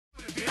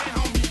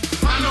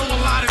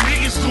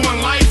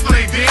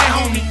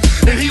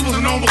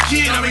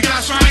kid, I mean,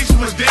 got stripes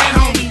for his dead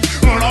homie.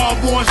 Run all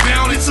boys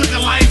down, they took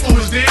a life for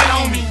his dead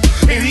homie.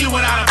 And he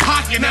went out of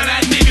pocket, now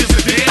that nigga's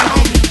a dead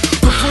homie.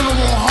 The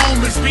funeral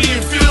home is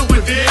being filled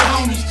with dead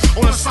homies.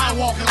 On the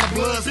sidewalk and the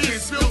blood's being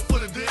spilled for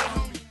the dead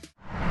homie.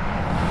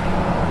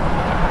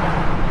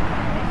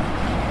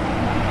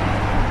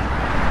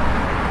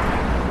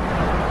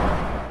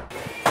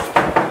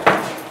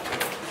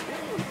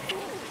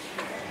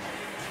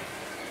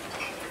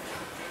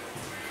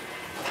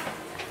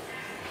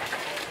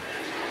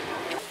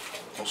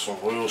 Some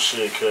real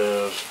shit, cuz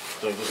I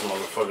think this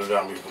motherfucker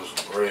got me for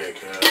some bread,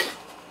 cuz.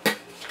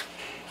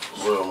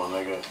 For real, my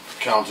nigga.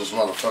 Count this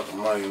motherfucking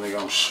money, nigga.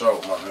 I'm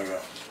short, my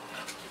nigga.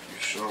 You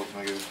short,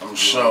 nigga? I'm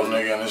short,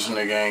 nigga, and this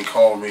nigga ain't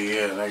called me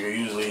yet, nigga.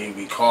 Usually he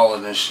be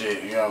calling this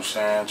shit, you know what I'm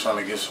saying? Trying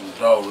to get some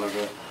dough,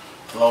 nigga.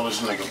 I know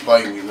this nigga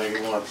play me,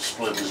 nigga. We'll have to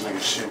split this nigga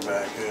shit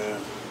back,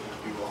 cuz.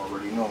 You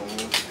already know,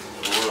 nigga.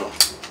 For real.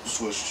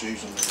 Swiss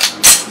cheese and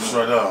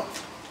Straight up.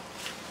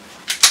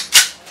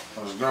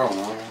 Let's go,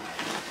 man.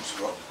 Let's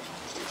go.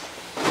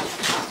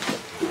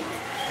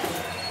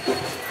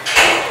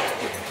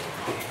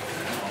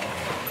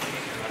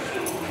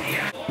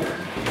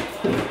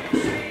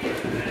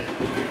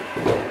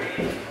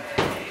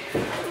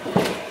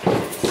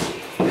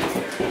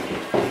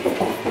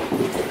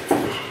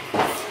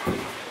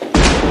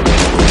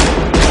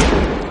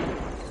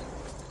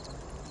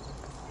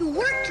 You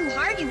worked too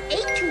hard, you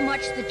ate too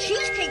much, the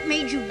cheesecake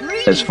made you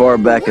greedy. As far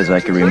back as I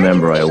can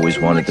remember, I always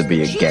wanted to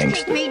be a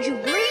gangster. Made you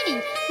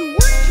greedy. You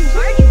worked too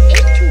hard, you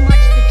ate too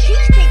much, the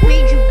cheesecake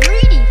made you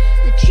greedy.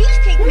 The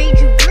cheesecake made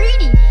you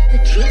greedy. The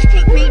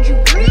cheesecake made you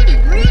greedy.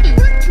 Greedy.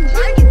 Worked too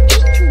hard, you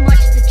ate too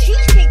much, the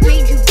cheesecake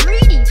made you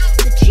greedy.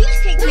 The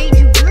cheesecake made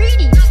you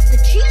greedy. The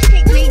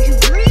cheesecake made you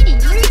greedy.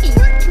 Greedy.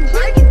 Worked too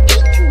hard, you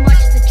ate too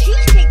much, the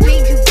cheesecake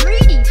made you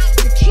greedy.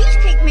 The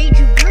cheesecake made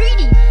you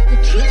greedy. The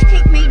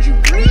cheesecake made you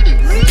greedy.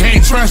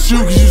 Can't trust you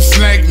cause you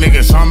snake,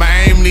 nigga. So I'ma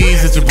aim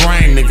these at your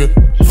brain, nigga.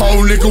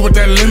 4 liquor with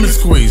that lemon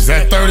squeeze.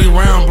 That 30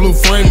 round blue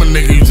flamer,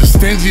 nigga. You just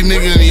stingy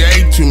nigga and you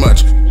ate too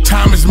much.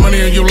 Time is money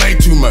and you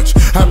late too much.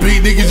 I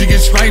beat niggas, you get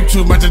scraped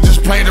too much. I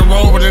just play the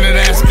role, but then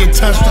that ass get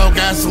touched on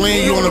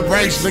gasoline. You on the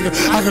brakes, nigga.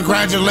 I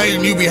congratulate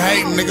and you be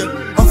hating, nigga.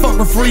 I fuck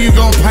for free, you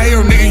gon' pay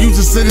her, nigga. You a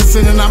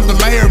citizen and I'm the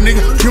mayor,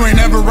 nigga. You ain't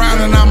never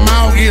round and I'm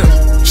out here.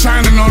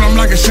 Shining on them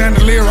like a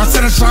chandelier. I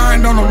said I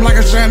shined on them like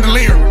a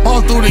chandelier.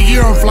 All through the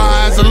year I'm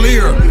fly as a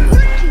leer.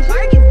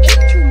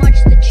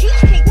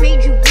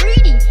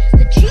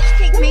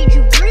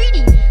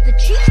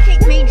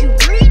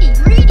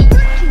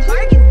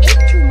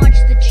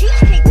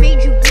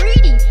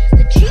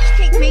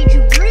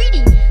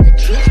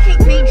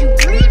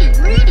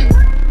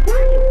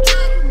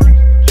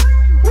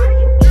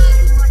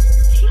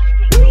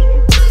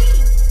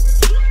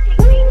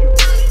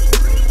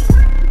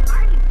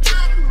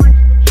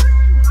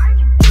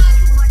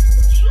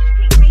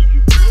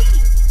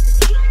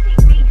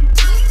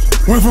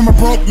 Went from a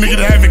broke nigga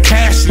to having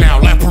cash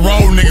now. Like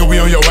parole nigga, we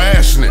on your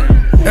ass now.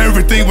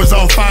 Everything was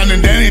all fine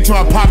and dandy till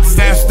I popped his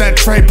ass with that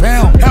Trey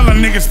pound. Hella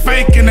niggas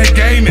fake and they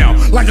gay now.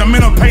 Like a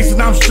mental pace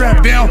and I'm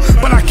strapped down,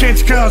 but I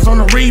catch cuz on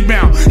the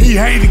rebound. He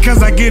hated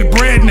cause I get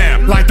bread now.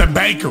 Like the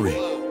bakery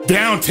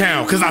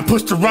downtown, cause I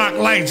push the rock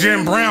like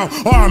Jim Brown.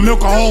 Or I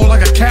milk a hole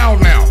like a cow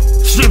now.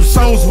 Strip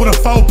soles with a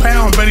 4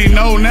 pound, but he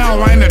know now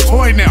I ain't a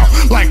toy now.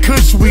 Like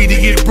Kush weed,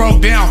 he get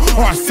broke down.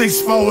 Or I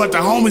 6'4" at the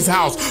homie's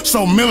house.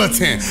 So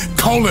militant,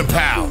 Colin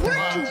Powell. You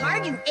worked too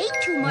hard, you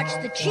ate too much,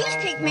 the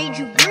cheesecake made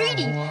you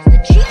greedy. The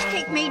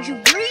cheesecake made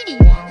you greedy.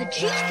 The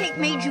cheesecake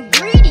made you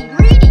greedy.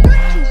 Greedy. You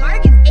worked too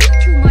hard, you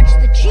ate too much,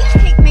 the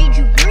cheesecake made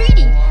you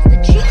greedy.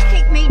 The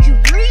cheesecake made you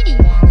greedy.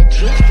 The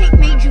cheesecake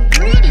made you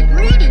greedy.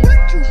 Greedy. You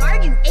worked too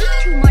hard, you ate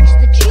too much,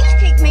 the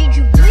cheesecake made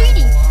you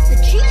greedy. The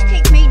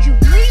cheesecake made you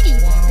greedy.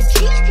 The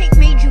cheesecake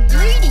made you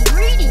greedy.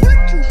 Greedy. You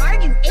worked too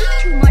hard, you ate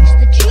too much,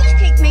 the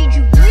cheesecake made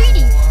you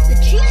greedy. The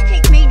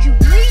cheesecake made you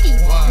greedy.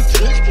 The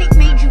cheesecake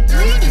made you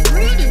greedy.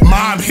 Greedy.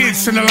 Mob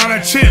hits and a lot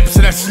of chips,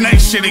 and that snake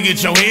shit to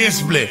get your head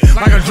split.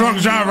 Like a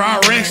drunk driver, I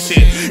wreck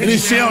shit. And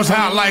these shells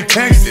hot like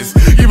Texas.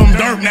 Give them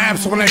dirt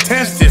naps when they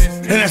test this.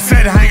 And that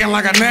set hanging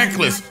like a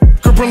necklace.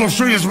 Cabrillo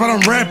Street is what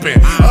I'm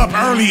reppin'. Up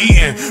early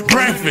eating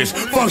breakfast.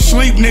 Fuck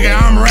sleep, nigga,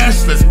 I'm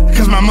restless.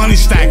 Cause my money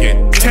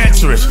stacking.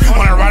 Tetris.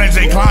 When I ride a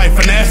J. Clyde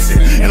finessing.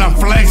 And I'm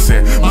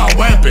flexing my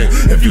weapon.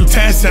 If you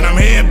testin', I'm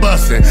head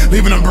bustin'.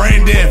 Leaving them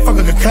brain dead, fuck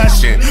a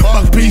concussion.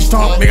 Fuck peace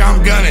talk, nigga,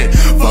 I'm gunning.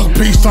 Fuck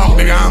peace talk,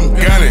 nigga, I'm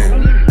gunning.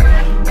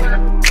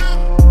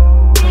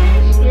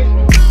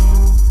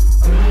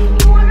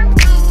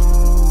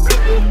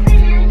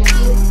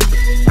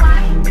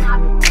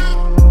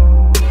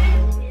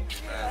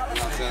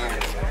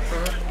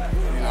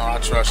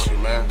 Trust you,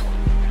 man.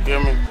 Hear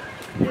me?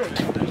 Yeah.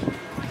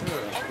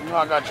 You know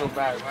I got your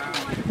back, man.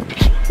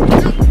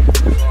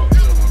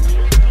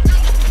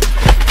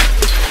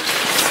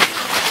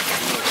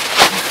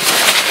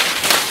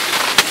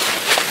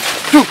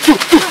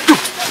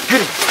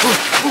 Get him.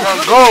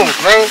 Young gold,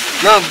 man.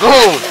 Young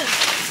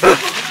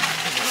gold.